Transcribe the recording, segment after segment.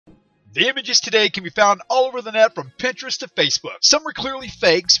The images today can be found all over the net from Pinterest to Facebook. Some are clearly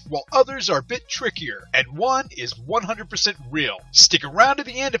fakes, while others are a bit trickier, and one is 100% real. Stick around to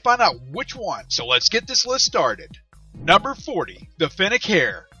the end to find out which one, so let's get this list started. Number 40. The Finnick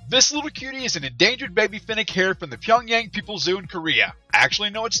Hare. This little cutie is an endangered baby Finnick hare from the Pyongyang People's Zoo in Korea. Actually,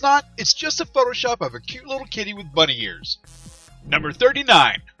 no it's not, it's just a Photoshop of a cute little kitty with bunny ears. Number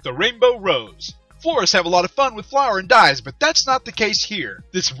 39. The Rainbow Rose. Florists have a lot of fun with flower and dyes, but that's not the case here.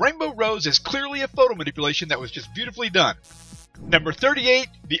 This rainbow rose is clearly a photo manipulation that was just beautifully done. Number 38.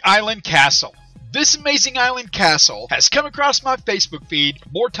 The Island Castle. This amazing island castle has come across my Facebook feed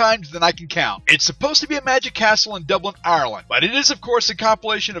more times than I can count. It's supposed to be a magic castle in Dublin, Ireland, but it is of course a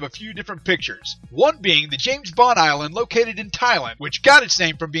compilation of a few different pictures. One being the James Bond Island located in Thailand, which got its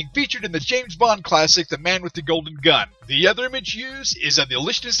name from being featured in the James Bond classic The Man with the Golden Gun. The other image used is of the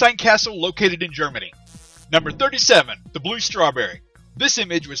Liechtenstein Castle located in Germany. Number 37. The Blue Strawberry. This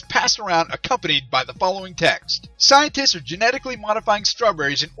image was passed around accompanied by the following text. Scientists are genetically modifying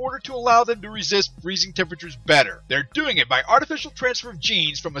strawberries in order to allow them to resist freezing temperatures better. They're doing it by artificial transfer of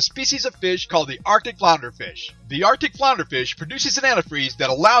genes from a species of fish called the Arctic flounderfish. The Arctic flounderfish produces an antifreeze that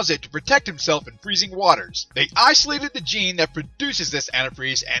allows it to protect himself in freezing waters. They isolated the gene that produces this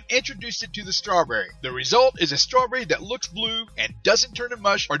antifreeze and introduced it to the strawberry. The result is a strawberry that looks blue and doesn't turn to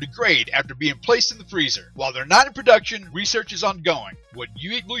mush or degrade after being placed in the freezer. While they're not in production, research is ongoing. Would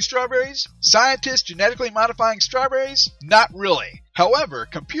you eat blue strawberries? Scientists genetically modifying strawberries? Not really. However,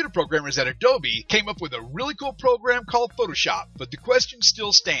 computer programmers at Adobe came up with a really cool program called Photoshop, but the question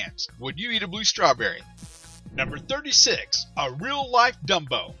still stands. Would you eat a blue strawberry? Number 36. A real-life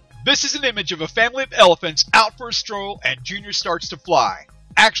Dumbo. This is an image of a family of elephants out for a stroll and Junior starts to fly.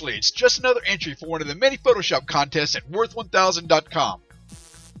 Actually, it's just another entry for one of the many Photoshop contests at worth1000.com.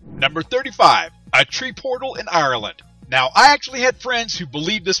 Number 35. A tree portal in Ireland. Now, I actually had friends who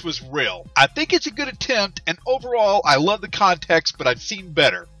believed this was real. I think it's a good attempt, and overall, I love the context, but I've seen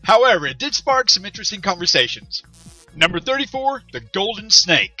better. However, it did spark some interesting conversations. Number 34. The Golden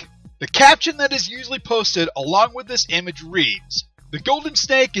Snake. The caption that is usually posted along with this image reads, "The golden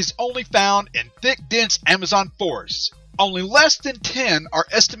snake is only found in thick, dense Amazon forests. Only less than 10 are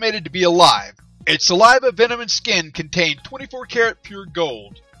estimated to be alive. Its saliva, venom, and skin contain 24-karat pure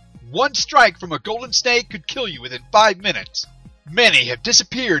gold. One strike from a golden snake could kill you within 5 minutes. Many have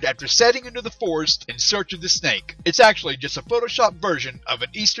disappeared after setting into the forest in search of the snake. It's actually just a Photoshop version of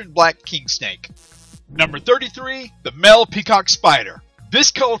an eastern black king snake." Number 33. The male peacock spider.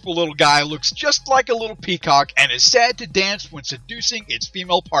 This colorful little guy looks just like a little peacock and is sad to dance when seducing its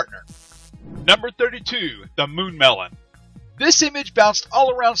female partner. Number 32. The moon melon. This image bounced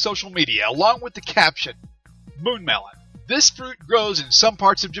all around social media along with the caption, "Moon melon. This fruit grows in some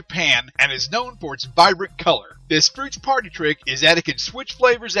parts of Japan and is known for its vibrant color. This fruit's party trick is that it can switch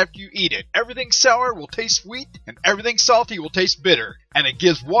flavors after you eat it. Everything sour will taste sweet and everything salty will taste bitter, and it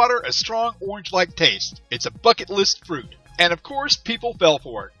gives water a strong orange-like taste. It's a bucket list fruit." And of course, people fell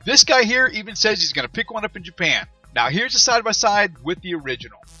for it. This guy here even says he's going to pick one up in Japan. Now here's a side-by-side with the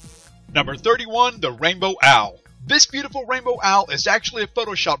original. Number 31. The Rainbow Owl. This beautiful rainbow owl is actually a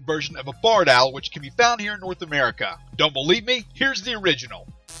Photoshop version of a barred owl which can be found here in North America. Don't believe me? Here's the original.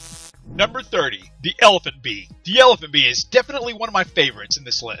 Number 30. The Elephant Bee. The Elephant Bee is definitely one of my favorites in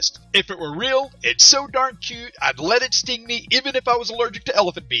this list. If it were real, it's so darn cute I'd let it sting me even if I was allergic to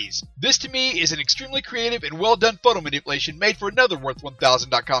elephant bees. This to me is an extremely creative and well done photo manipulation made for another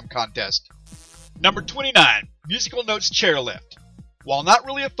worth1000.com contest. Number 29. Musical Notes Chairlift. While not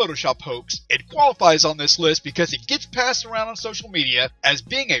really a Photoshop hoax, it qualifies on this list because it gets passed around on social media as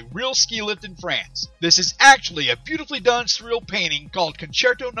being a real ski lift in France. This is actually a beautifully done surreal painting called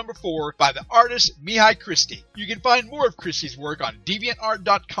Concerto No. 4 by the artist Mihai Christie. You can find more of Christie's work on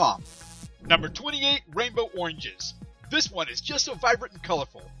DeviantArt.com. Number 28. Rainbow Oranges. This one is just so vibrant and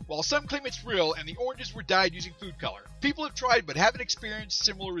colorful. While some claim it's real and the oranges were dyed using food color, people have tried but haven't experienced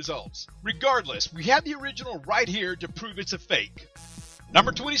similar results. Regardless, we have the original right here to prove it's a fake.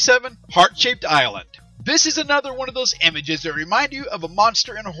 Number 27. Heart-Shaped Island. This is another one of those images that remind you of a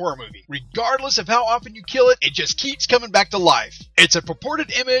monster in a horror movie. Regardless of how often you kill it, it just keeps coming back to life. It's a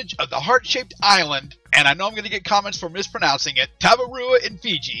purported image of the heart-shaped island, and I know I'm going to get comments for mispronouncing it, Tavarua in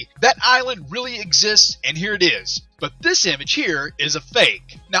Fiji. That island really exists, and here it is. But this image here is a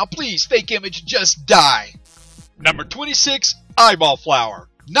fake. Now please, fake image, just die. Number 26. Eyeball Flower.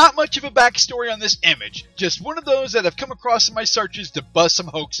 Not much of a backstory on this image, just one of those that I've come across in my searches to buzz some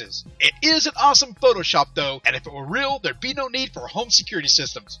hoaxes. It is an awesome Photoshop though, and if it were real, there'd be no need for home security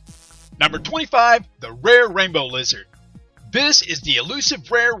systems. Number 25. The Rare Rainbow Lizard. This is the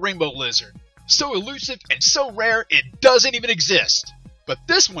elusive rare rainbow lizard. So elusive and so rare it doesn't even exist. but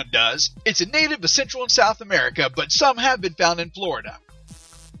this one does. It's a native of Central and South America, but some have been found in Florida.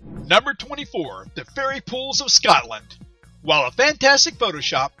 Number 24. The Fairy Pools of Scotland. While a fantastic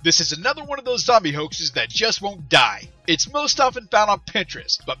Photoshop, this is another one of those zombie hoaxes that just won't die. It's most often found on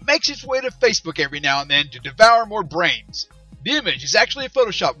Pinterest, but makes its way to Facebook every now and then to devour more brains. The image is actually a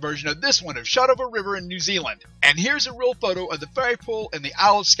Photoshop version of this one of Shotover River in New Zealand, and here's a real photo of the fairy pool in the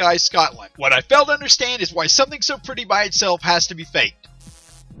Isle of Skye, Scotland. What I fail to understand is why something so pretty by itself has to be faked.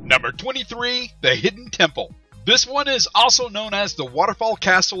 Number 23. The Hidden Temple. This one is also known as the Waterfall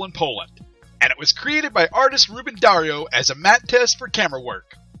Castle in Poland, and it was created by artist Ruben Dario as a matte test for camera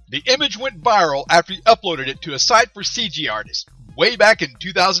work. The image went viral after he uploaded it to a site for CG artists, way back in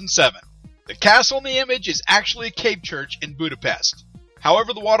 2007. The castle in the image is actually a cave church in Budapest.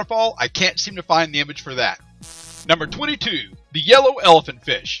 However, the waterfall, I can't seem to find the image for that. Number 22. The Yellow Elephant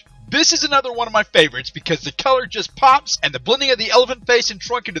Fish. This is another one of my favorites because the color just pops and the blending of the elephant face and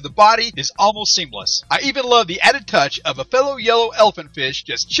trunk into the body is almost seamless. I even love the added touch of a fellow yellow elephant fish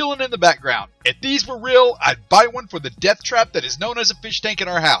just chilling in the background. If these were real, I'd buy one for the death trap that is known as a fish tank in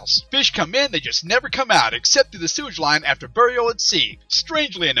our house. Fish come in, they just never come out except through the sewage line after burial at sea.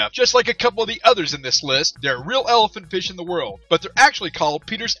 Strangely enough, just like a couple of the others in this list, they're real elephant fish in the world, but they're actually called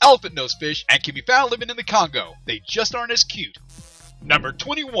Peter's elephant nose fish and can be found living in the Congo. They just aren't as cute. Number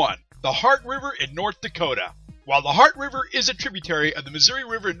 21. The Heart River in North Dakota. While the Heart River is a tributary of the Missouri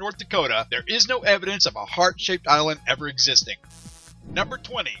River in North Dakota, there is no evidence of a heart-shaped island ever existing. Number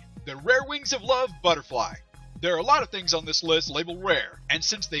 20. The Rare Wings of Love Butterfly. There are a lot of things on this list labeled rare, and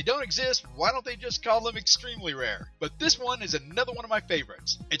since they don't exist, why don't they just call them extremely rare? But this one is another one of my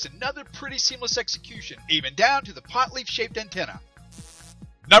favorites. It's another pretty seamless execution, even down to the pot leaf shaped antenna.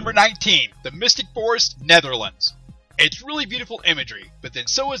 Number 19. The Mystic Forest, Netherlands. It's really beautiful imagery, but then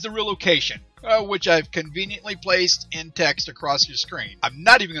so is the real location, which I've conveniently placed in text across your screen. I'm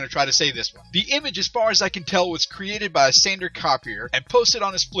not even going to try to say this one. The image, as far as I can tell, was created by a Sander copier and posted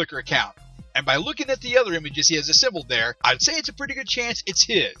on his Flickr account. And by looking at the other images he has assembled there, I'd say it's a pretty good chance it's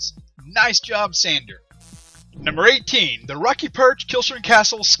his. Nice job, Sander. Number 18. The Rocky Perch, Kilshern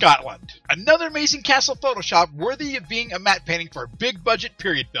Castle, Scotland. Another amazing castle Photoshop worthy of being a matte painting for a big budget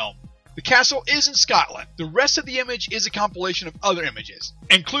period film. The castle is in Scotland. The rest of the image is a compilation of other images,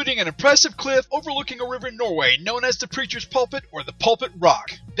 including an impressive cliff overlooking a river in Norway known as the Preacher's Pulpit or the Pulpit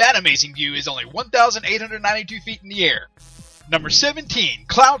Rock. That amazing view is only 1,892 feet in the air. Number 17.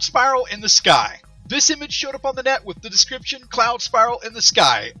 Cloud Spiral in the Sky. This image showed up on the net with the description, Cloud Spiral in the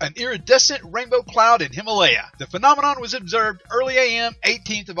Sky, an iridescent rainbow cloud in Himalaya. The phenomenon was observed early AM,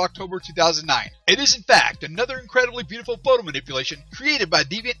 18th of October 2009. It is in fact another incredibly beautiful photo manipulation created by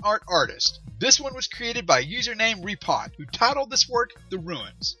DeviantArt artist. This one was created by a user named Repot, who titled this work, The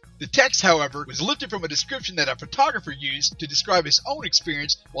Ruins. The text, however, was lifted from a description that a photographer used to describe his own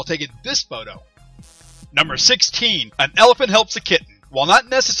experience while taking this photo. Number 16. An Elephant Helps a Kitten. While not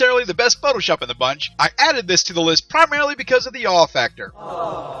necessarily the best Photoshop in the bunch, I added this to the list primarily because of the awe factor.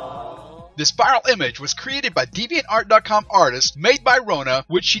 Aww. This viral image was created by DeviantArt.com artist made by Rona,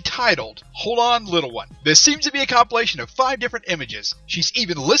 which she titled, Hold On Little One. This seems to be a compilation of 5 different images. She's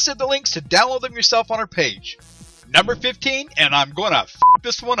even listed the links to download them yourself on her page. Number 15, and I'm gonna f***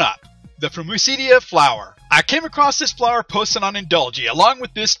 this one up. The Frumusidia flower. I came across this flower posted on Indulgy along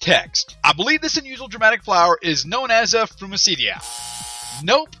with this text. I believe this unusual dramatic flower is known as a Frumusidia.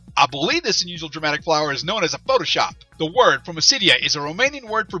 Nope, I believe this unusual dramatic flower is known as a Photoshop. The word Frumusidia is a Romanian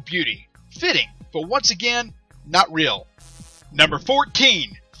word for beauty. Fitting, but once again, not real. Number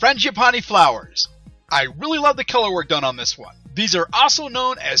 14. Frangipani flowers. I really love the color work done on this one. These are also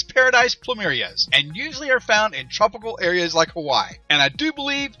known as Paradise Plumerias and usually are found in tropical areas like Hawaii. And I do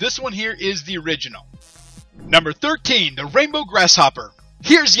believe this one here is the original. Number 13. The Rainbow Grasshopper.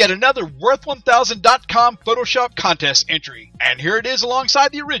 Here's yet another Worth1000.com Photoshop contest entry. And here it is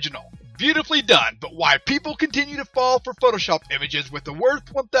alongside the original. Beautifully done, but why people continue to fall for Photoshop images with the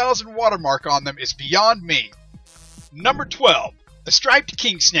Worth 1000 watermark on them is beyond me. Number 12. A Striped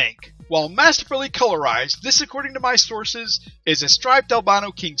King Snake. While masterfully colorized, this, according to my sources, is a striped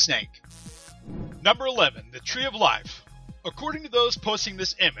albino king snake. Number 11. The Tree of Life. According to those posting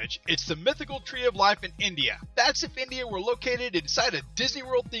this image, it's the mythical Tree of Life in India. That's if India were located inside a Disney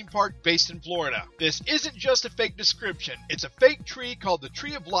World theme park based in Florida. This isn't just a fake description, it's a fake tree called the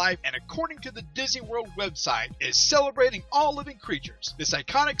Tree of Life, and according to the Disney World website, is celebrating all living creatures. This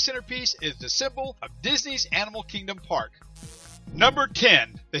iconic centerpiece is the symbol of Disney's Animal Kingdom Park. Number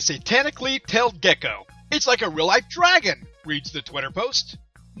 10. The Satanic Leaf-Tailed Gecko. It's like a real-life dragon, reads the Twitter post.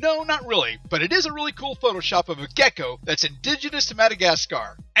 No, not really, but it is a really cool Photoshop of a gecko that's indigenous to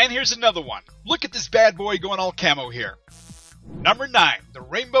Madagascar. And here's another one. Look at this bad boy going all camo here. Number 9. The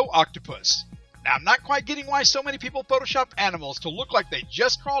Rainbow Octopus. Now, I'm not quite getting why so many people Photoshop animals to look like they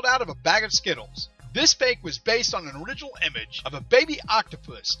just crawled out of a bag of Skittles. This fake was based on an original image of a baby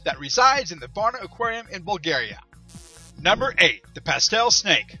octopus that resides in the Varna Aquarium in Bulgaria. Number 8. The Pastel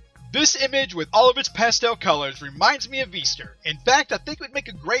Snake. This image with all of its pastel colors reminds me of Easter. In fact, I think it would make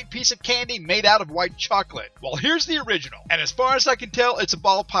a great piece of candy made out of white chocolate. Well, here's the original, and as far as I can tell, it's a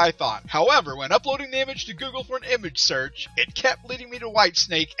ball python. However, when uploading the image to Google for an image search, it kept leading me to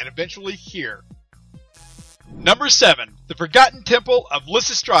Whitesnake and eventually here. Number 7. The Forgotten Temple of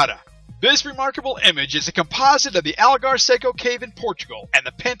Lysistrata. This remarkable image is a composite of the Algar Seco Cave in Portugal and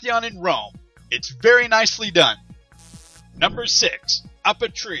the Pantheon in Rome. It's very nicely done. Number 6. Up a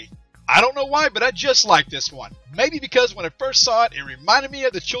Tree. I don't know why, but I just like this one. Maybe because when I first saw it, it reminded me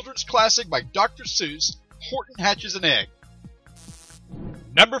of the children's classic by Dr. Seuss, Horton Hatches an Egg.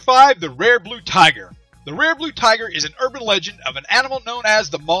 Number 5. The Rare Blue Tiger. The Rare Blue Tiger is an urban legend of an animal known as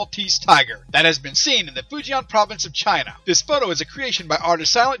the Maltese tiger that has been seen in the Fujian province of China. This photo is a creation by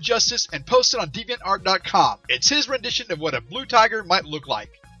artist Silent Justice and posted on DeviantArt.com. It's his rendition of what a blue tiger might look like.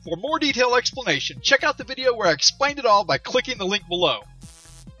 For more detailed explanation, check out the video where I explained it all by clicking the link below.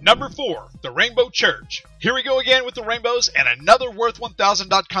 Number 4. The Rainbow Church. Here we go again with the rainbows and another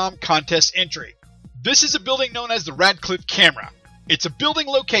Worth1000.com contest entry. This is a building known as the Radcliffe Camera. It's a building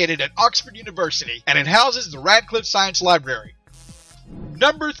located at Oxford University and it houses the Radcliffe Science Library.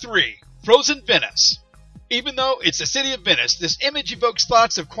 Number 3. Frozen Venice. Even though it's the city of Venice, this image evokes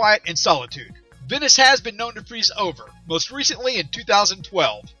thoughts of quiet and solitude. Venice has been known to freeze over, most recently in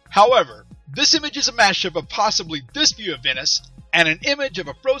 2012. However, this image is a mashup of possibly this view of Venice and an image of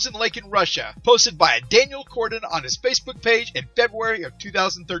a frozen lake in Russia posted by a Daniel Corden on his Facebook page in February of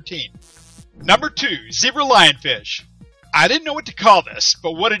 2013. Number 2. Zebra Lionfish. I didn't know what to call this,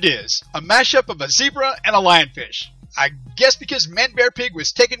 but what it is, a mashup of a zebra and a lionfish. I guess because Man Bear Pig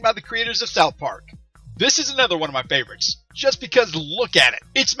was taken by the creators of South Park. This is another one of my favorites, just because look at it.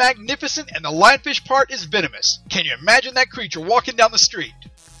 It's magnificent and the lionfish part is venomous. Can you imagine that creature walking down the street?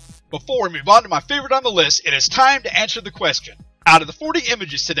 Before we move on to my favorite on the list, it is time to answer the question. Out of the 40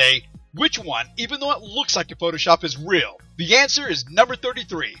 images today, which one, even though it looks like a Photoshop, is real? The answer is number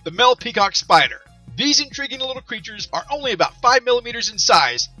 33, the male peacock spider. These intriguing little creatures are only about 5 millimeters in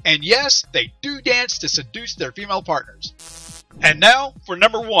size, and yes, they do dance to seduce their female partners. And now for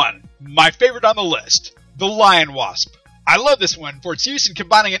number 1, my favorite on the list, the lion wasp. I love this one for its use in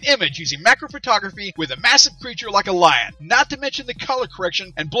combining an image using macro photography with a massive creature like a lion, not to mention the color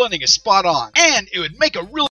correction and blending is spot on, and it would make a really